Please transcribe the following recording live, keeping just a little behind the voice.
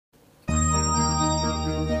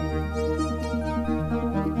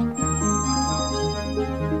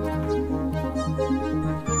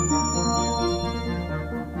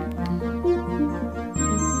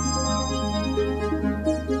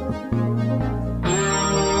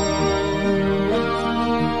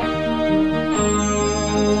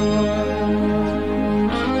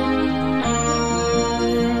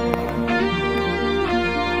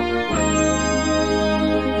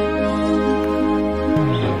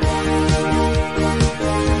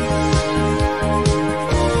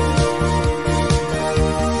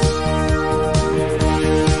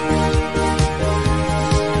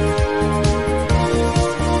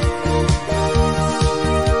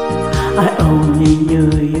only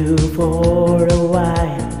knew you for a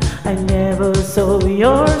while. I never saw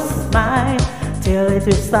your smile till it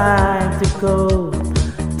was time to go,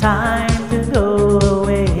 time to go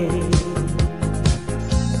away.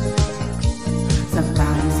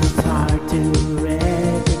 Sometimes it's hard to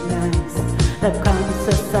recognize that comes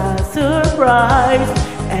as a surprise,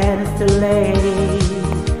 and it's too late.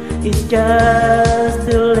 It's just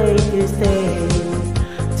too late to stay,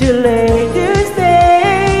 too late to stay.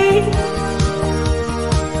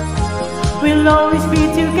 We'll always be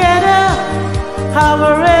together,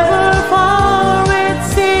 however far it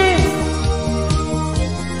seems.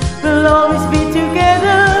 We'll always be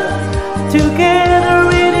together, together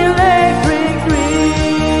in electric dreams.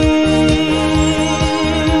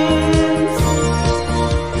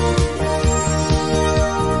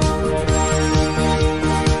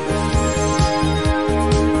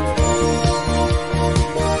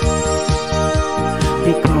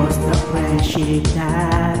 Because the friendship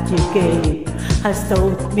that you gave has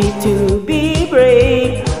taught me to be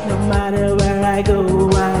brave. No matter where I go,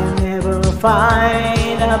 I'll never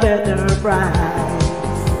find a better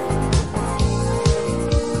prize.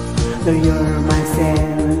 Though you're my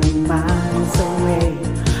 7 miles away,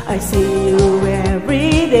 I see you every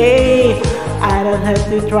day. I don't have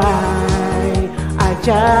to try, I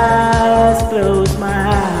just close my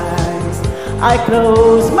eyes. I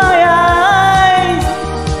close my eyes.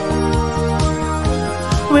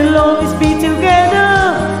 We'll always be together,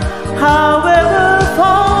 however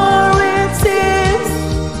far it seems.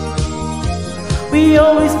 We'll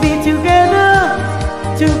always be together,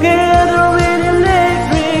 together in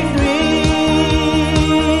electric dreams.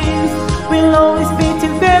 We'll always be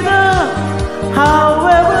together,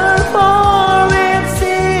 however far it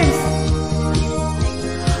seems.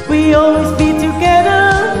 We'll always be together,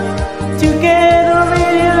 together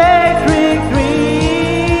in electric dreams.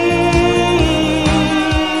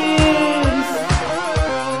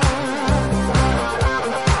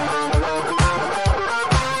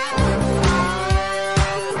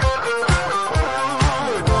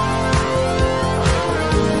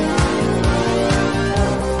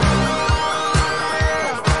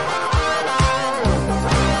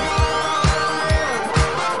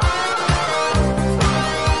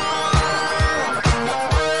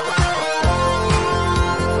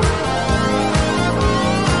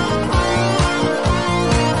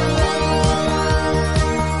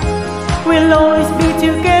 We'll always be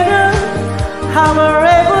together,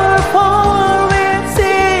 however